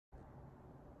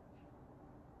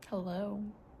Hello.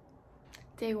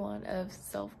 Day one of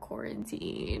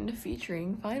self-quarantine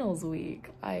featuring finals week.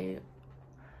 I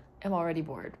am already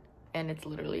bored and it's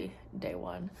literally day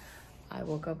one. I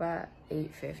woke up at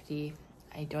 8:50.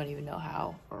 I don't even know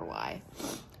how or why,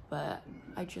 but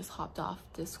I just hopped off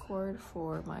Discord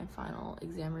for my final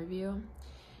exam review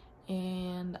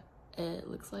and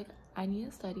it looks like I need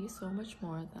to study so much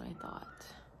more than I thought.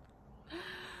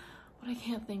 But I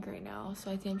can't think right now, so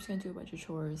I think I'm just gonna do a bunch of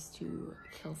chores to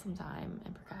kill some time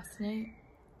and procrastinate.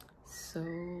 So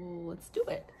let's do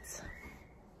it.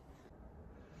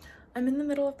 I'm in the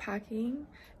middle of packing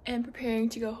and preparing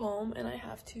to go home, and I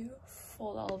have to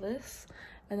fold all this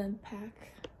and then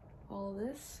pack all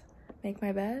this, make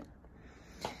my bed.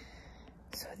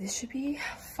 So this should be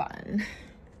fun.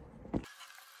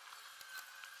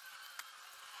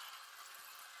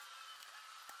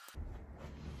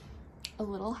 A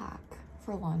little hack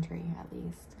for laundry, at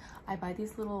least. I buy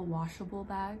these little washable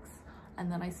bags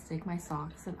and then I stick my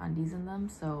socks and undies in them,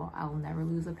 so I'll never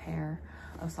lose a pair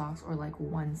of socks, or like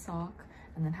one sock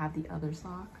and then have the other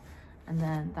sock. And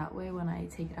then that way when I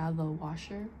take it out of the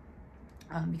washer,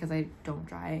 because I don't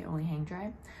dry, I only hang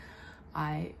dry,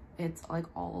 it's like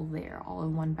all there, all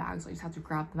in one bag. So I just have to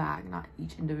grab the bag, not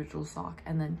each individual sock,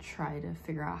 and then try to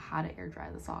figure out how to air dry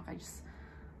the sock. I just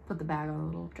put the bag on a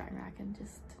little drying rack and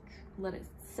just let it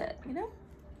sit, you know?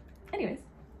 Anyways.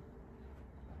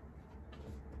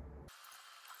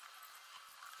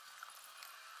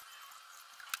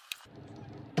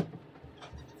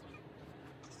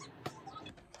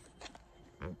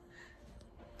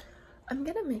 I'm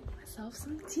gonna make myself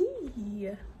some tea.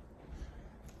 A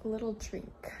little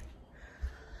drink.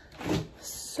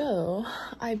 So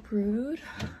I brewed,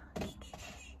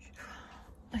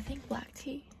 I think, black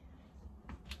tea.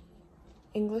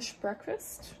 English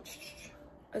breakfast.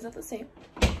 Is that the same?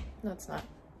 No, it's not.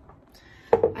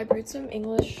 I brewed some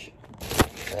English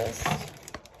breakfast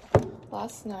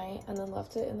last night and then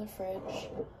left it in the fridge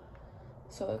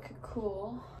so it could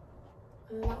cool.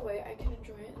 And that way I can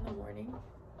enjoy it in the morning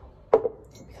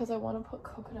because I want to put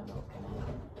coconut milk in it.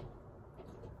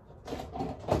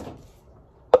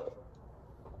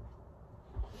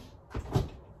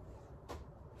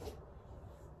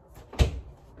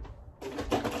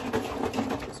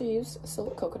 So use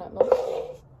silk coconut milk.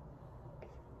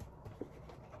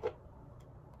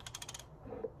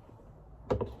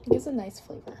 It gives a nice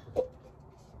flavor.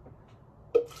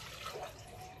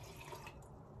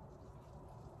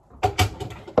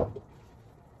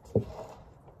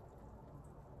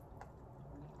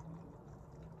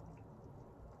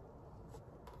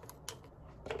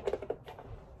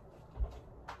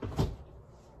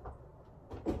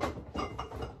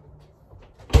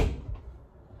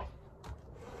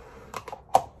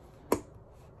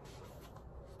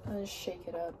 And just shake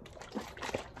it up.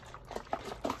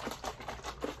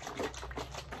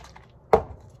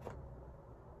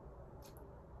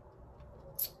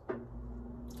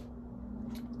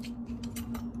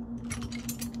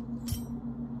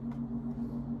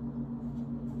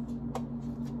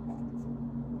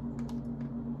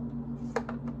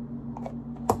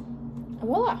 And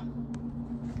voila!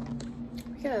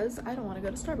 Because I don't want to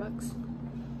go to Starbucks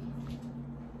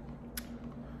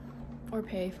or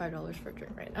pay $5 for a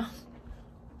drink right now.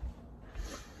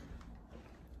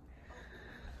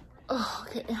 Oh,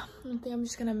 okay. I think I'm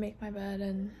just gonna make my bed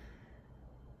and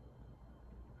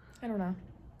I don't know.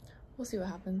 We'll see what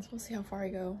happens. We'll see how far I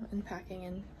go in packing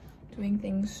and doing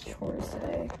things, chores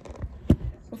today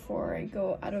before I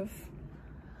go out of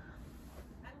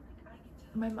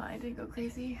my mind and go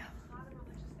crazy.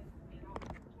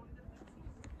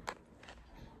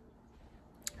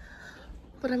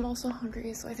 But I'm also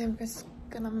hungry, so I think I'm just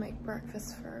gonna make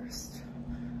breakfast first.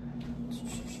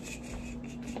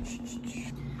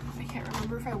 I can't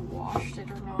remember if I washed it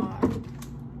or not.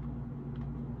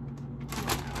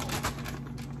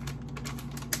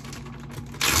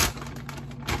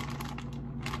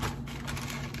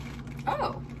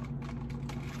 Oh!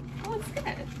 Oh, it's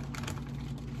good.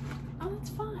 Oh, it's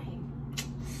fine.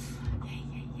 Yay,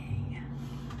 yay, yay.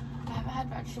 I haven't had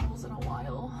vegetables in a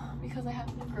while because I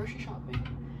haven't been grocery shopping.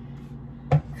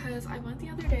 Because I went the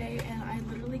other day and I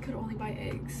literally could only buy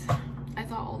eggs. I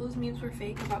thought all those memes were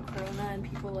fake about Corona and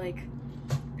people like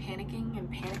panicking and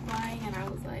panic buying, and I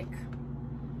was like,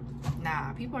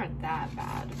 nah, people aren't that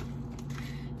bad.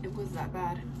 It was that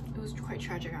bad. It was quite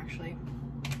tragic, actually.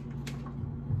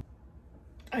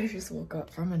 I just woke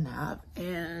up from a nap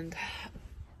and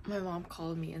my mom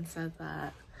called me and said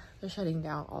that they're shutting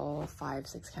down all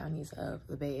 5-6 counties of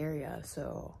the Bay Area,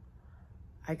 so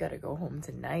I gotta go home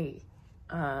tonight,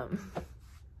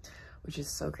 which is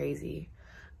so crazy.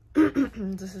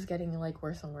 this is getting like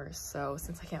worse and worse. So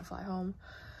since I can't fly home,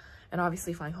 and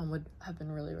obviously flying home would have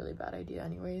been really, really bad idea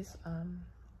anyways,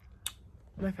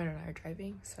 my friend and I are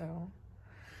driving, so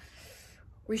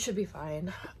we should be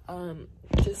fine.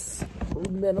 Just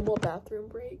minimal bathroom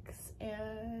breaks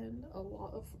and a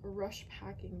lot of rush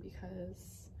packing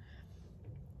because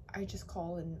I just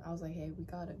called and I was like, hey, we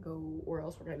gotta go or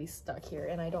else we're gonna be stuck here,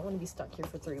 and I don't want to be stuck here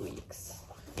for 3 weeks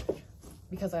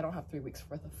because I don't have 3 weeks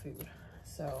worth of food.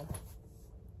 So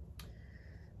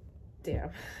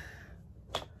damn.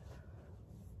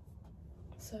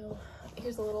 So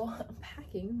here's a little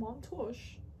packing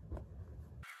montage.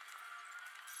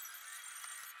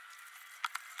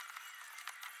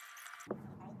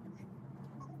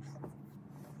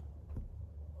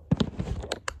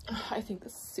 I think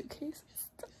this suitcase is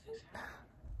done.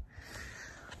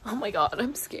 Oh my god,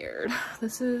 I'm scared.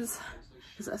 This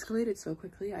escalated so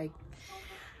quickly.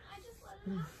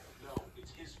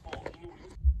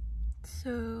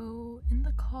 So in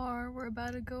the car, we're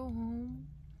about to go home.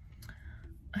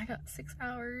 I got 6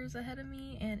 hours ahead of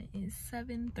me and it is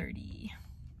 7:30.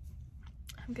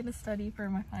 I'm gonna study for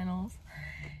my finals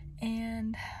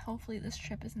and hopefully this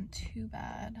trip isn't too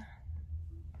bad.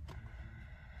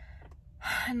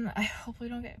 And I hopefully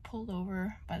don't get pulled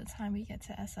over by the time we get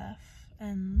to SF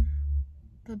and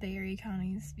the Bay Area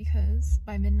counties, because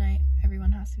by midnight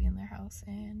everyone has to be in their house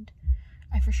and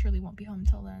I for surely won't be home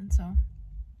till then. So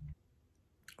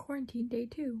quarantine day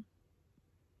 2.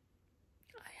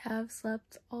 I have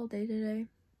slept all day today.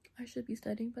 I should be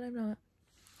studying, but I'm not.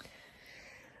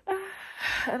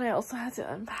 And I also had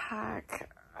to unpack.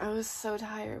 I was so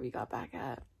tired. We got back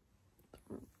at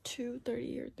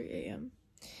 2:30 or 3 a.m.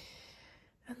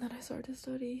 and then I started to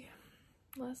study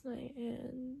last night,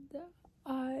 and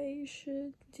I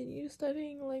should continue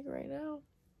studying like right now.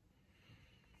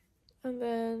 And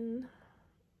then,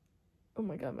 oh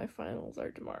my god, my finals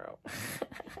are tomorrow.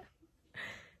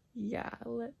 Yeah,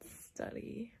 let's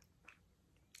study.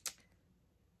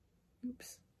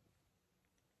 Oops.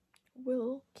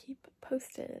 We'll keep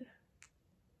posted.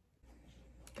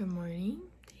 Good morning,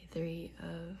 day 3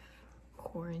 of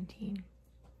quarantine,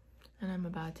 and I'm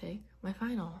about to take my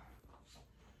final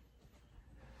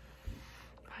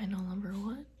number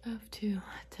 1 of 2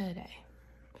 today.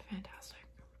 Fantastic.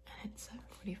 And it's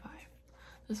 7:45.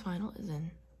 This final is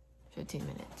in 15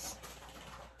 minutes.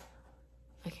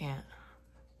 I can't.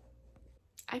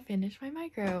 I finished my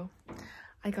micro.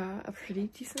 I got a pretty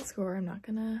decent score. I'm not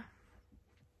gonna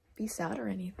be sad or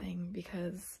anything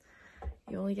because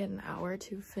you only get an hour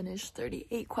to finish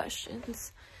 38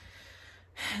 questions.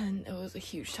 And it was a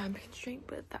huge time constraint,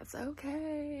 but that's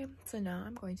okay. So now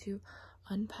I'm going to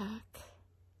unpack.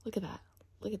 Look at that.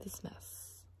 Look at this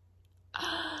mess.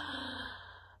 I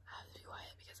have to be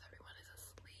quiet because everyone is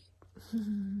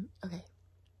asleep. Okay.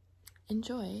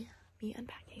 Enjoy me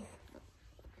unpacking.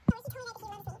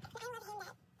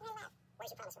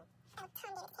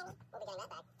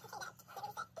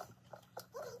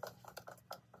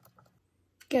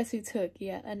 Guess who took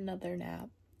yet another nap?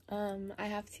 I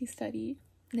have to study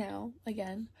now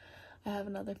again. I have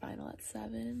another final at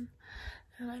 7,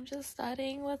 and I'm just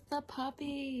studying with the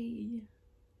puppy.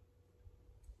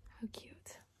 How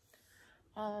cute.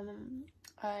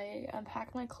 I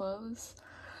unpacked my clothes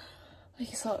like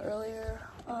you saw earlier,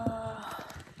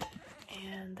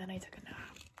 and then I took a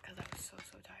nap because I was so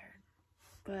tired.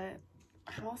 But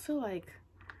I'm also like,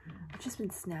 I've just been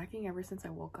snacking ever since I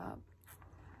woke up.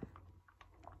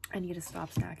 I need to stop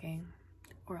snacking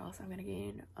or else I'm gonna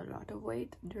gain a lot of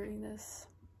weight during this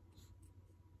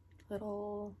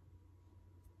little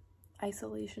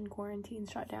isolation quarantine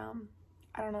shutdown.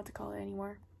 I don't know what to call it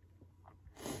anymore.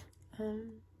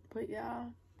 But yeah,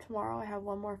 tomorrow I have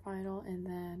one more final and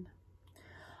then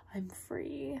I'm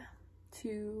free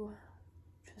to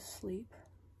just sleep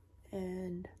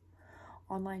and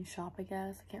online shop, I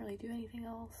guess. I can't really do anything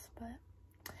else, but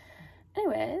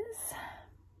anyways,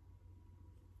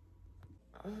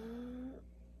 I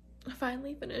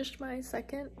finally finished my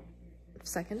second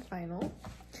final.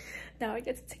 Now I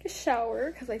get to take a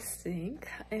shower because I stink,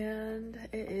 and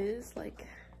it is like,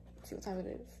 see what time it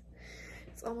is.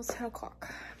 It's almost 10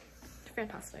 o'clock.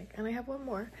 Fantastic. And I have one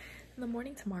more in the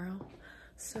morning tomorrow,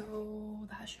 so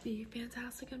that should be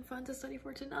fantastic and fun to study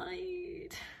for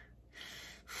tonight.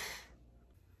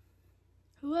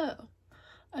 Hello.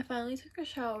 I finally took a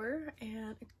shower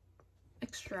and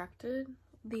extracted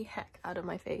the heck out of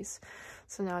my face,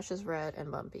 so now it's just red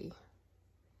and bumpy.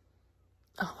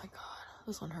 Oh my god,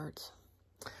 this one hurts.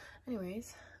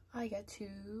 Anyways, I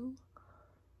don't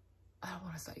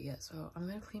want to study yet, so I'm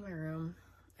gonna clean my room.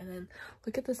 And then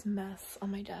look at this mess on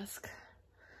my desk.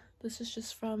 This is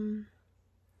just from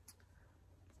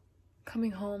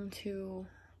coming home to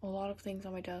a lot of things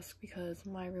on my desk because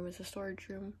my room is a storage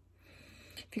room.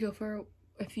 If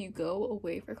you go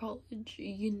away for college,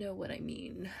 you know what I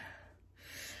mean.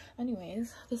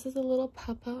 Anyways, this is a little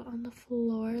puppa on the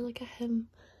floor. Look at him.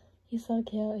 He's so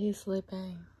cute. He's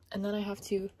sleeping. And then I have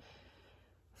to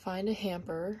find a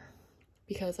hamper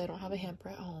because I don't have a hamper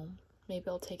at home. Maybe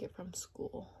I'll take it from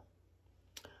school.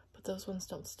 But those ones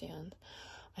don't stand.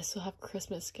 I still have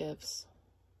Christmas gifts.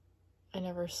 I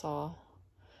never saw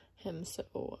him,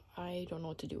 so I don't know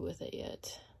what to do with it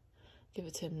yet. Give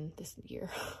it to him this year.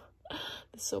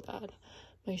 It's so bad.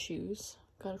 My shoes.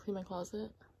 Gotta clean my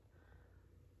closet.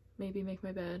 Maybe make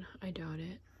my bed. I doubt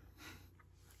it.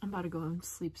 I'm about to go and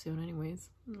sleep soon anyways.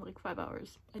 In like 5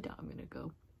 hours. I doubt I'm gonna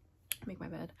go make my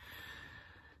bed.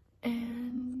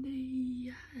 And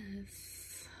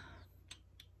yes.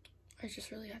 I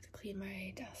just really have to clean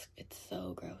my desk. It's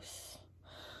so gross.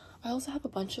 I also have a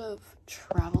bunch of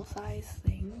travel size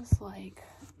things like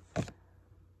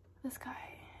this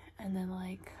guy. And then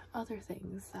like other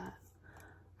things that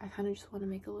I kind of just want to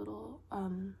make a little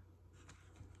on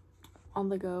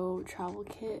the go travel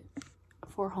kit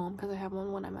for home because I have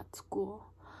one when I'm at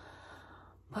school.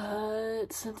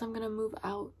 But since I'm gonna move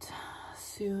out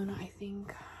soon, I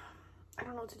think I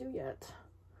don't know what to do yet.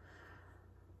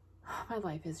 My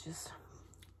life is just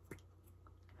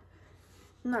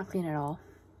not clean at all.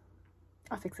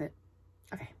 I'll fix it.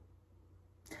 Okay.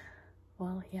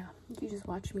 Well, yeah, you just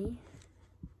watch me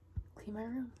clean my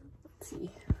room. Let's see.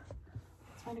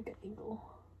 Let's find a good angle.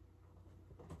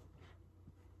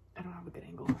 I don't have a good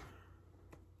angle.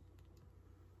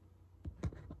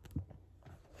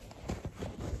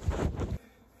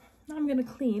 Now I'm gonna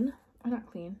clean, or not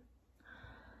clean.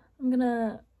 I'm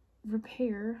gonna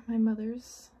repair my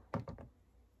mother's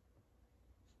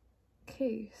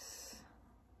case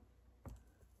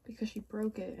because she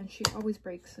broke it and she always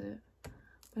breaks it.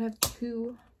 But I have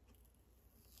two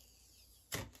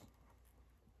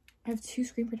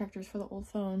screen protectors for the old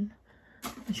phone,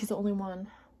 and she's the only one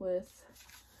with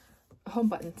a home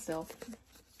button still.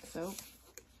 So,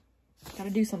 gotta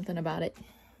do something about it.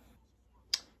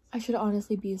 I should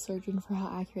honestly be a surgeon for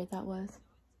how accurate that was.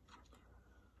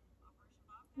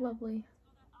 Lovely.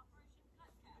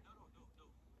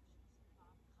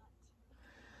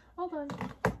 All done.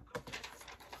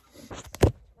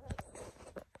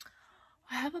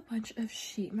 I have a bunch of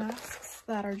sheet masks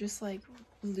that are just like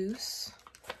loose.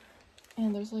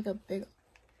 And there's like a big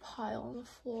pile on the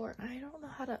floor. I don't know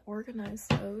how to organize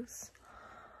those.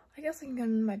 I guess I can go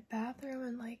in my bathroom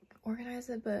and like organize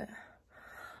it, but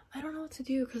I don't know what to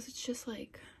do because it's just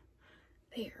like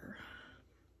there.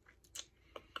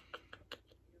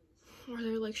 Or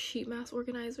they're like sheet mask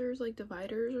organizers, like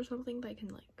dividers or something that I can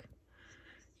like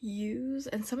use.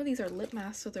 And some of these are lip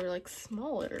masks, so they're like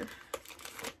smaller.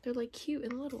 They're like cute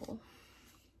and little.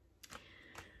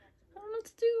 I don't know what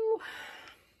to do.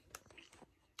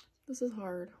 This is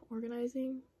hard.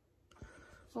 Organizing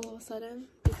all of a sudden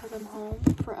because I'm home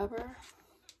forever.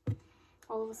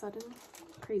 All of a sudden.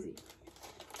 Crazy.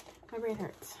 My brain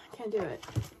hurts. Can't do it.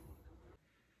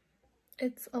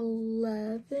 It's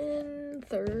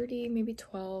 11:30, maybe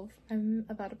 12. I'm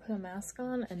about to put a mask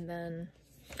on and then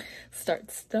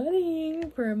start studying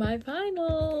for my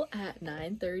final at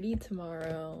 9:30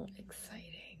 tomorrow.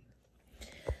 Exciting.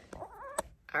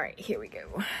 All right, here we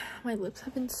go. My lips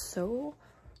have been so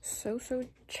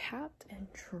chapped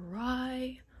and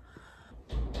dry.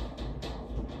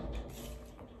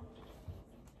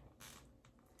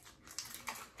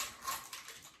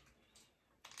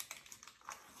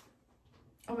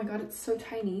 Oh my god, it's so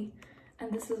tiny.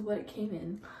 And this is what it came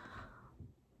in.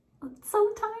 It's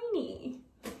so tiny.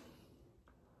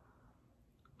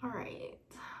 All right,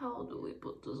 how do we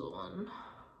put this on?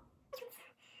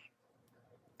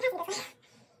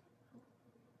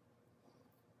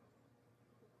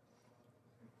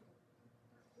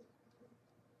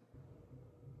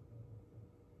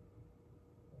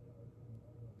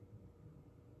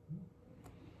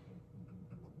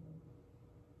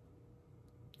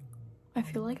 I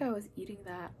feel like I was eating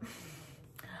that.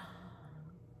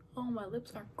 Oh, my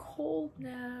lips are cold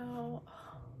now.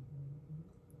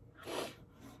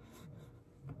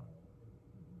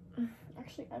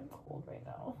 Actually, I'm cold right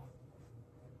now.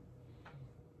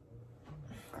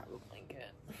 Grab a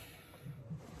blanket.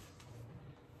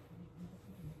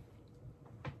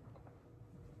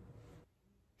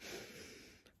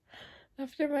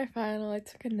 After my final, I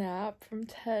took a nap from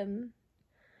 10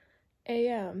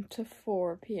 a.m. to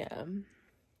 4 p.m.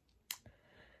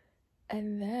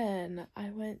 And then I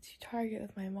went to Target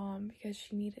with my mom because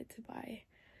she needed to buy,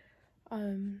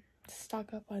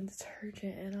 stock up on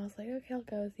detergent. And I was like, okay, I'll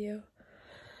go with you.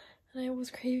 and I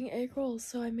was craving egg rolls,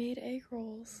 so I made egg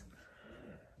rolls.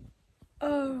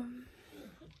 And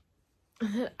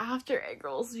then after egg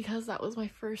rolls, because that was my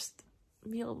first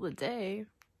meal of the day,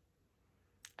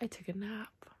 I took a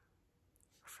nap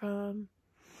from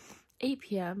 8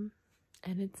 p.m.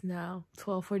 and it's now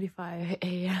 12:45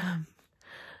 a.m.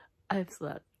 I've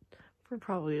slept for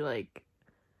probably like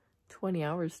 20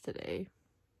 hours today.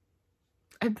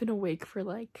 I've been awake for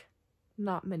like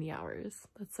not many hours.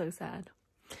 That's so sad.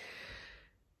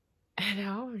 And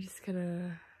now I'm just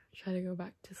gonna try to go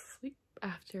back to sleep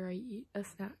after I eat a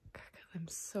snack because I'm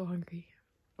so hungry.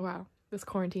 Wow, this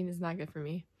quarantine is not good for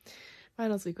me.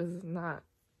 Finals week was not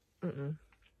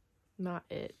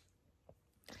it.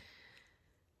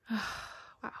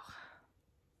 Wow.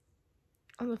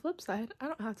 On the flip side, I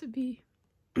don't have to be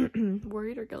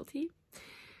worried or guilty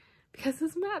because it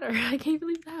doesn't matter. I can't even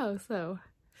leave the house, so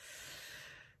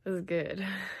this is good.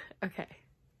 Okay.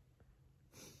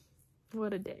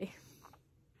 What a day.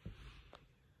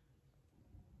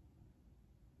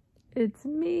 It's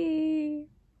me.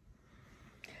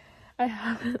 I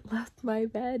haven't left my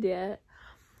bed yet.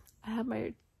 I have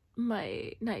my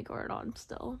night guard on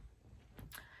still.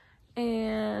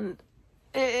 And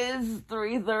it is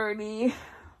 3:30.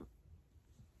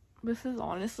 This is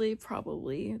honestly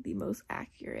probably the most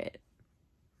accurate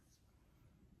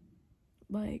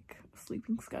like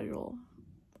sleeping schedule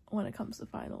when it comes to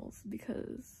finals,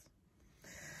 because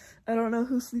I don't know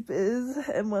who sleep is,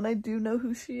 and when I do know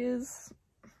who she is,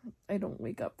 I don't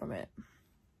wake up from it.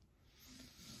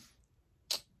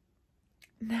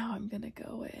 Now I'm gonna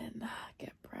go and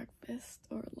get breakfast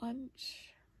or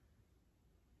lunch.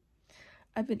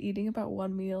 I've been eating about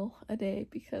 1 meal a day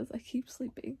because I keep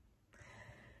sleeping.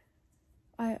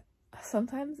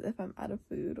 Sometimes if I'm out of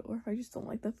food, or if I just don't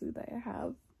like the food that I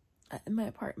have in my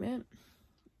apartment,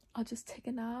 I'll just take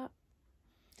a nap,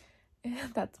 and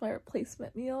that's my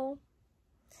replacement meal.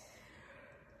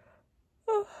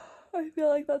 Oh, I feel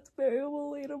like that's very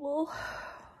relatable.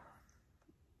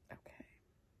 Okay.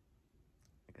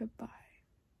 Goodbye.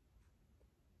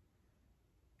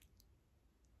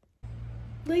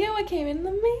 Look at what came in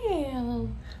the mail.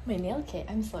 My nail kit.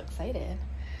 I'm so excited.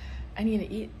 I need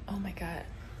to eat. Oh my god.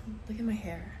 Look at my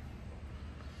hair.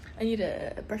 I need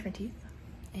to brush my teeth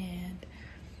and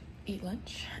eat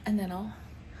lunch, and then I'll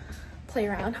play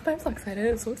around. But I'm so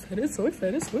excited. So excited. So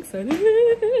excited. So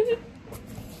excited.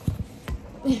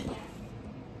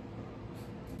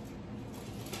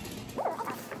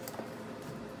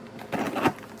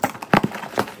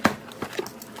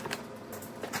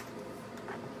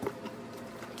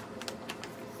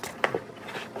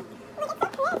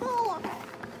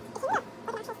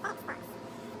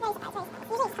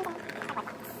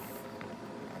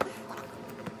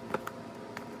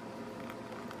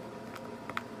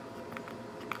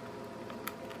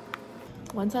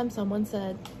 One time someone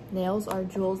said nails are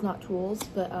jewels, not tools,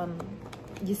 but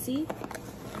you see,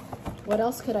 what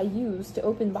else could I use to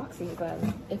open boxes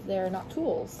then if they're not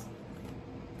tools?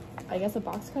 I guess a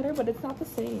box cutter, but it's not the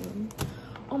same.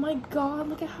 Oh my god,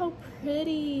 look at how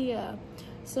pretty.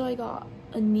 So I got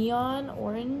a neon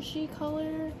orangey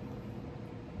color,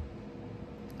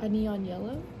 a neon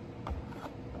yellow,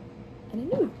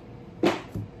 and a nude.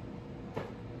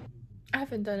 I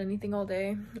haven't done anything all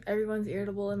day. Everyone's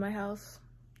irritable in my house.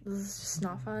 This is just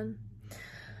not fun.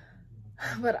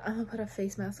 But I'm gonna put a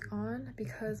face mask on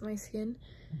because my skin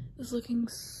is looking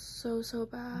so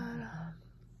bad.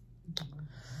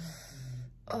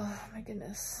 Oh my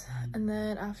goodness. And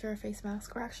then after a face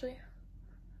mask, or actually,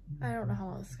 I don't know how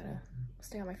long this is gonna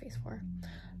stay on my face for.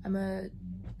 I'm gonna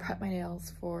prep my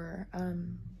nails for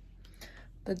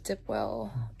the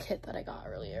DipWell kit that I got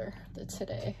earlier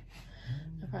today.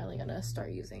 I'm finally gonna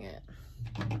start using it.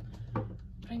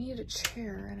 But I needed a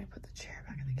chair, and I put the chair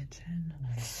back in the kitchen.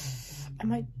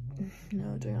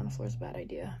 No, doing it on the floor is a bad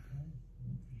idea.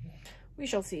 We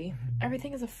shall see.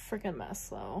 Everything is a freaking mess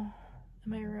though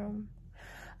in my room.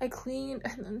 I cleaned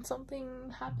and then something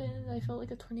happened. I felt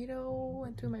like a tornado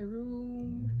went through my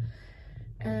room,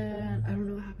 and I don't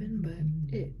know what happened,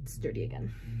 but it's dirty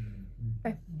again.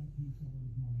 Okay.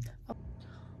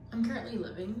 I'm currently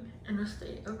living in a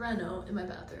state of reno in my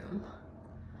bathroom.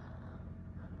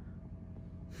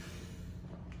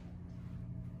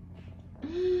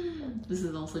 This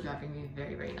is also driving me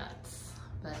very nuts.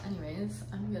 But anyways,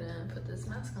 I'm gonna put this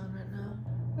mask on right now.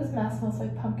 This mask smells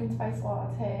like pumpkin spice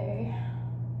latte.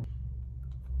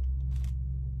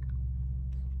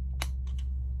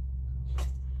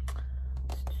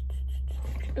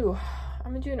 Ooh,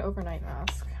 I'm gonna do an overnight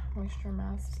mask, moisture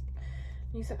mask.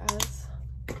 Use it as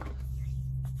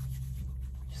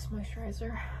just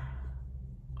moisturizer.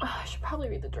 I should probably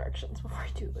read the directions before I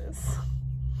do this.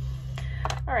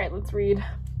 All right, let's read.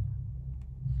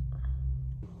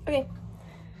 Okay.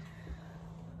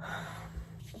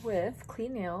 With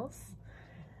clean nails.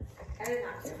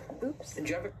 Oops.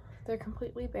 They're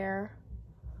completely bare.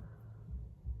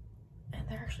 And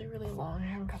they're actually really long. I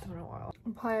haven't cut them in a while.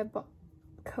 Apply a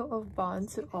coat of Bond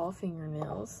to all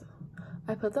fingernails.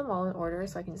 I put them all in order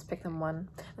so I can just pick them one.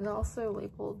 And they're also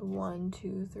labeled 1,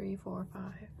 2, 3, 4, 5.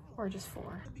 Or just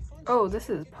 4. Oh, this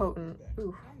is potent.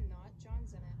 Ooh.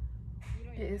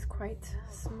 It is quite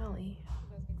smelly.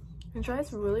 It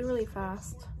dries really, really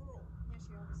fast.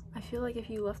 I feel like if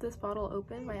you left this bottle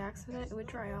open by accident, it would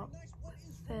dry out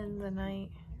within the night.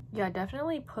 Yeah,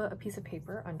 definitely put a piece of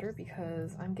paper under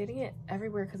because I'm getting it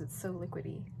everywhere because it's so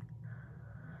liquidy.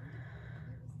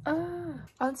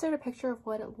 I'll insert a picture of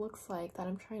what it looks like that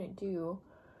I'm trying to do,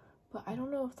 but I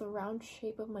don't know if the round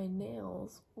shape of my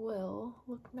nails will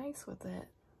look nice with it.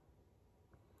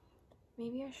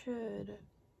 Maybe I should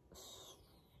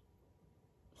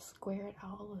square it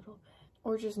out a little bit.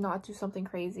 Or just not do something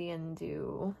crazy and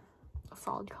do a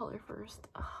solid color first.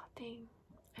 Ah, dang.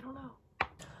 I don't know.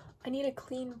 I need a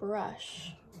clean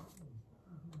brush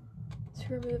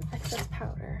to remove excess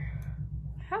powder.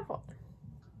 I have one.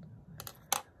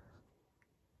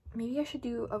 Maybe I should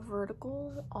do a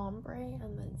vertical ombre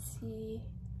and then see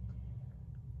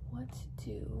what to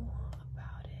do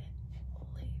about it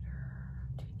later.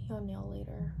 Do neon nail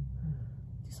later.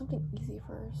 Do something easy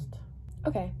first.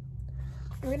 Okay,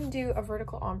 we're gonna do a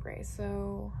vertical ombre.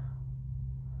 So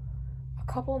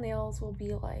a couple nails will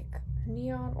be like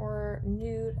neon or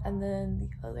nude, and then the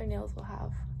other nails will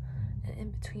have an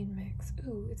in-between mix.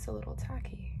 Ooh, it's a little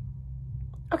tacky.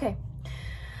 Okay,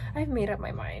 I've made up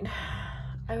my mind.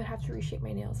 I would have to reshape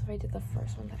my nails if I did the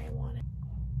first one that I wanted.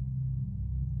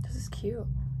 This is cute.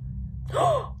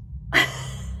 I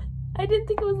didn't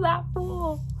think it was that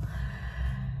full.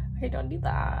 Okay, don't do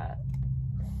that.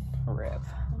 Rip.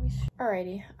 Let me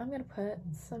alrighty, I'm gonna put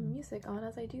some music on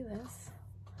as I do this.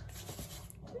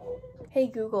 Hey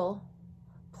Google,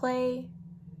 play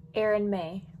Aaron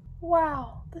May.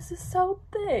 Wow, this is so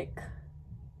thick.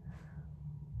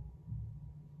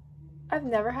 I've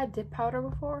never had dip powder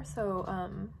before, so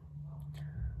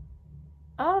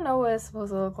I don't know what it's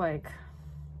supposed to look like,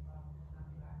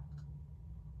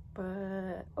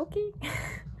 but okay.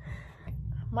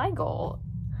 My goal,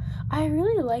 I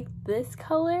really like this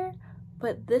color,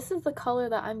 but this is the color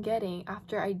that I'm getting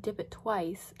after I dip it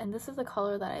twice, and this is the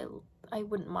color that I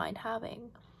wouldn't mind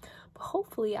having. But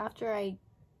hopefully after I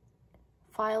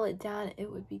file it down,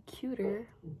 it would be cuter.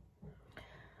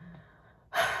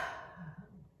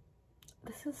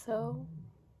 This is so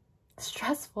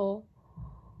stressful.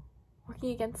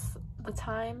 Working against the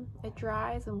time it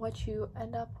dries and what you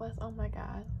end up with. Oh my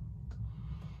god.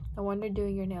 No wonder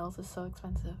doing your nails is so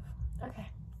expensive. Okay.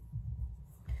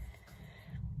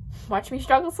 Watch me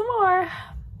struggle some more.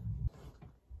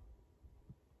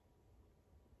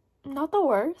 Not the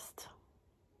worst.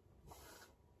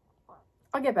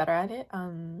 I'll get better at it.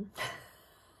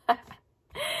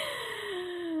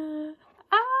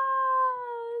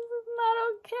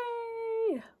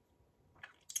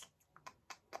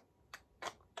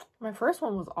 My first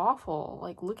one was awful.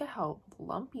 Like, look at how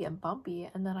lumpy and bumpy,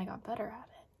 and then I got better at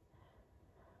it.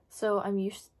 So I'm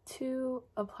used to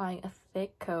applying a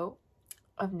thick coat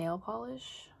of nail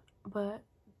polish, but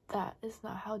that is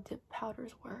not how dip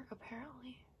powders work,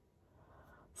 apparently.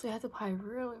 So you have to apply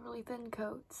really, really thin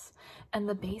coats. And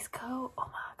the base coat,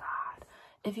 oh my god.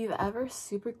 If you've ever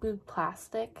super glued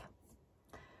plastic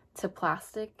to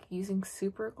plastic using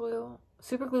super glue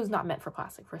is not meant for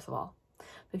plastic, first of all.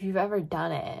 If you've ever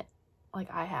done it, like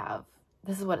I have,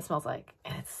 this is what it smells like,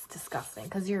 and it's disgusting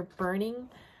because you're burning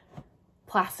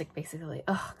plastic basically.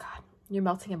 Oh god, you're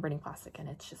melting and burning plastic, and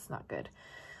it's just not good.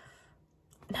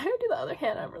 Now I'm gonna do the other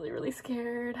hand. I'm really, really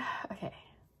scared. Okay,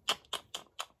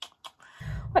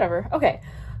 whatever. Okay,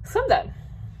 so I'm done,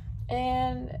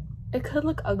 and it could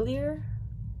look uglier.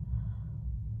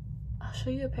 I'll show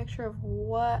you a picture of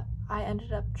what I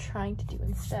ended up trying to do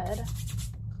instead.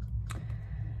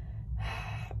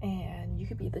 And you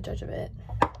could be the judge of it,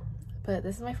 but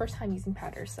this is my first time using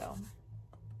powder, so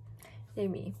yay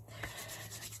me.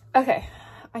 Okay,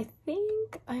 I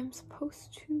think I'm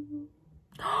supposed to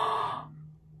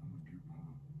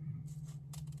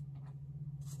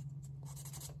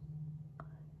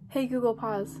hey Google,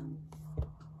 pause.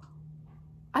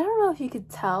 I don't know if you could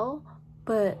tell,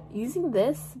 but using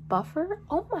this buffer,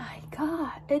 oh my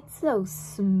god, it's so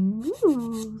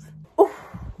smooth. Oof.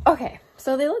 Okay,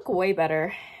 so they look way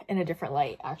better in a different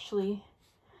light, actually.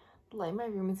 light in my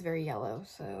room is very yellow,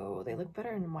 so they look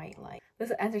better in white light.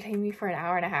 This entertained me for an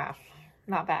hour and a half.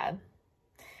 Not bad.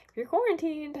 If you're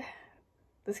quarantined,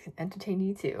 this can entertain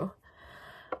you too.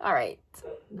 All right,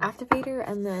 activator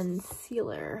and then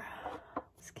sealer.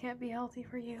 This can't be healthy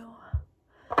for you.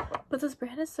 But this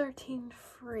brand is 13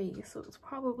 free, so it's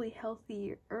probably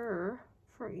healthier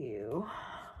for you,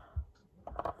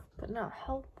 but not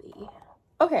healthy.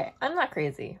 Okay, I'm not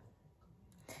crazy.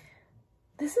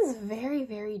 This is very,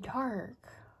 very dark,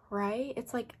 right?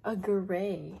 It's like a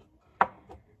gray.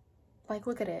 Like,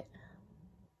 look at it.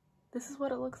 This is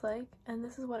what it looks like, and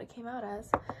this is what it came out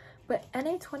as. But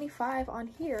NA25 on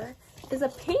here is a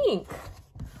pink.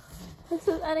 This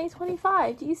is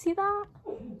NA25. Do you see that?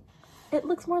 It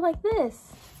looks more like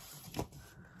this.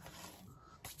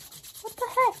 What the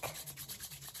heck?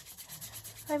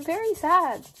 I'm very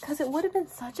sad because it would have been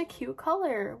such a cute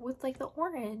color with like the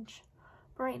orange.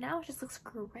 But right now it just looks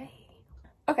gray.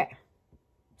 Okay,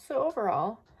 so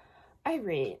overall, I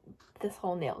rate this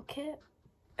whole nail kit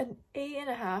an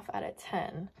 8.5 out of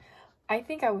 10. I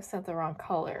think I was sent the wrong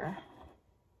color,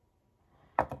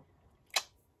 but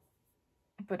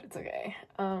it's okay.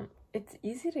 It's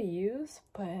easy to use,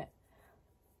 but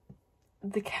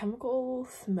the chemically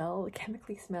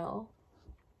smell,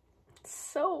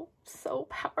 so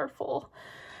powerful.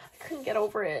 I couldn't get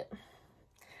over it.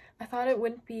 I thought it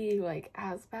wouldn't be like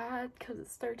as bad because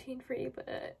it's 13 free,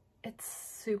 but it's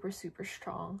super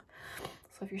strong.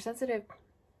 So if you're sensitive,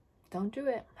 don't do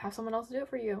it. Have someone else do it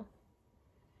for you.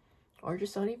 Or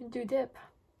just don't even do dip.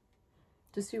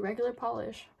 Just do regular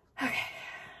polish. Okay.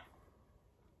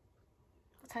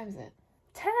 What time is it?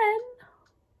 10?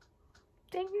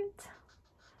 Dang it.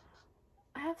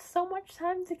 I have so much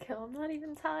time to kill. I'm not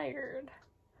even tired.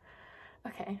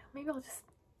 Okay, maybe I'll just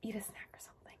eat a snack or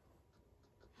something.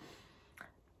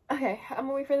 Okay, I'm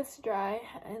gonna wait for this to dry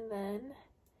and then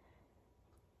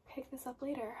pick this up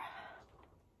later.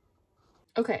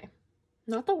 Okay,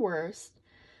 not the worst.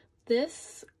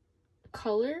 This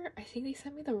color, I think they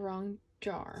sent me the wrong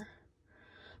jar.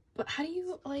 But how do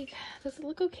you, like, does it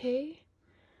look okay?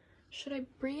 Should I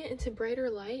bring it into brighter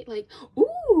light? Like,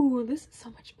 ooh, this is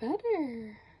so much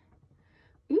better.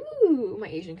 Ooh, my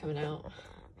Asian coming out.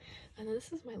 And then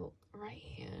this is my right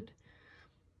hand.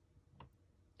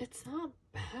 It's not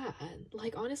bad.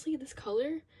 Like, honestly, this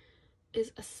color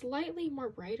is a slightly more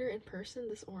brighter in person,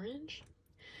 this orange.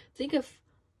 Think of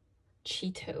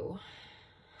Cheeto.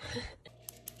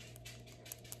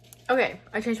 Okay,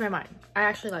 I changed my mind. I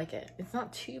actually like it. It's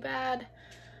not too bad.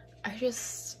 I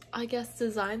guess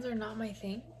designs are not my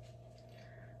thing.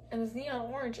 And this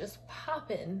neon orange is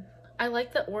poppin'. I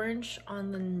like the orange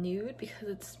on the nude because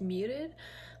it's muted.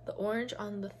 The orange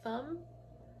on the thumb,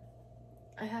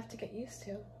 I have to get used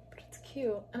to, but it's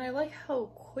cute. And I like how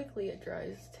quickly it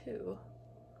dries too.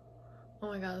 Oh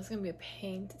my god, this is gonna be a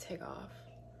pain to take off.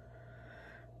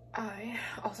 I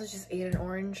also just ate an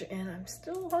orange and I'm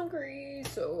still hungry,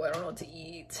 so I don't know what to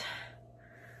eat.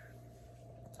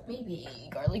 Maybe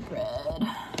garlic bread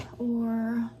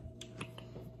or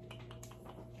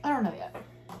I don't know yet.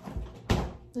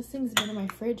 This thing's been in my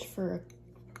fridge for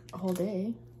a whole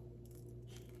day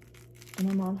and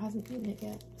my mom hasn't eaten it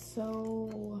yet,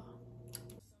 so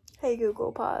hey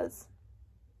Google, pause.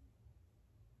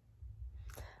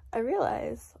 I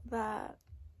realized that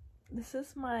this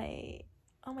is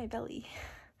on my belly.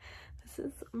 This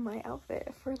is my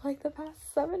outfit for like the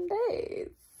past 7 days.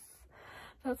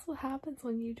 That's what happens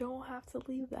when you don't have to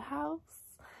leave the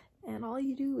house and all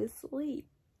you do is sleep.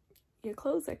 Your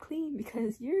clothes are clean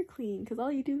because you're clean, because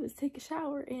all you do is take a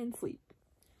shower and sleep.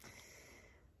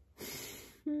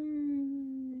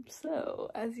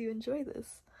 So as you enjoy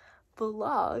this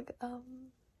vlog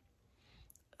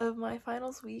of my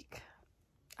finals week,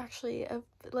 actually,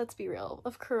 let's be real,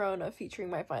 of Corona featuring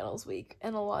my finals week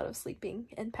and a lot of sleeping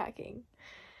and packing,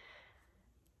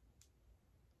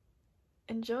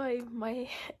 enjoy my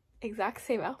exact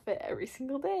same outfit every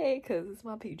single day because it's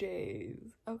my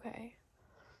PJs. Okay,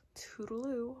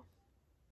 toodaloo.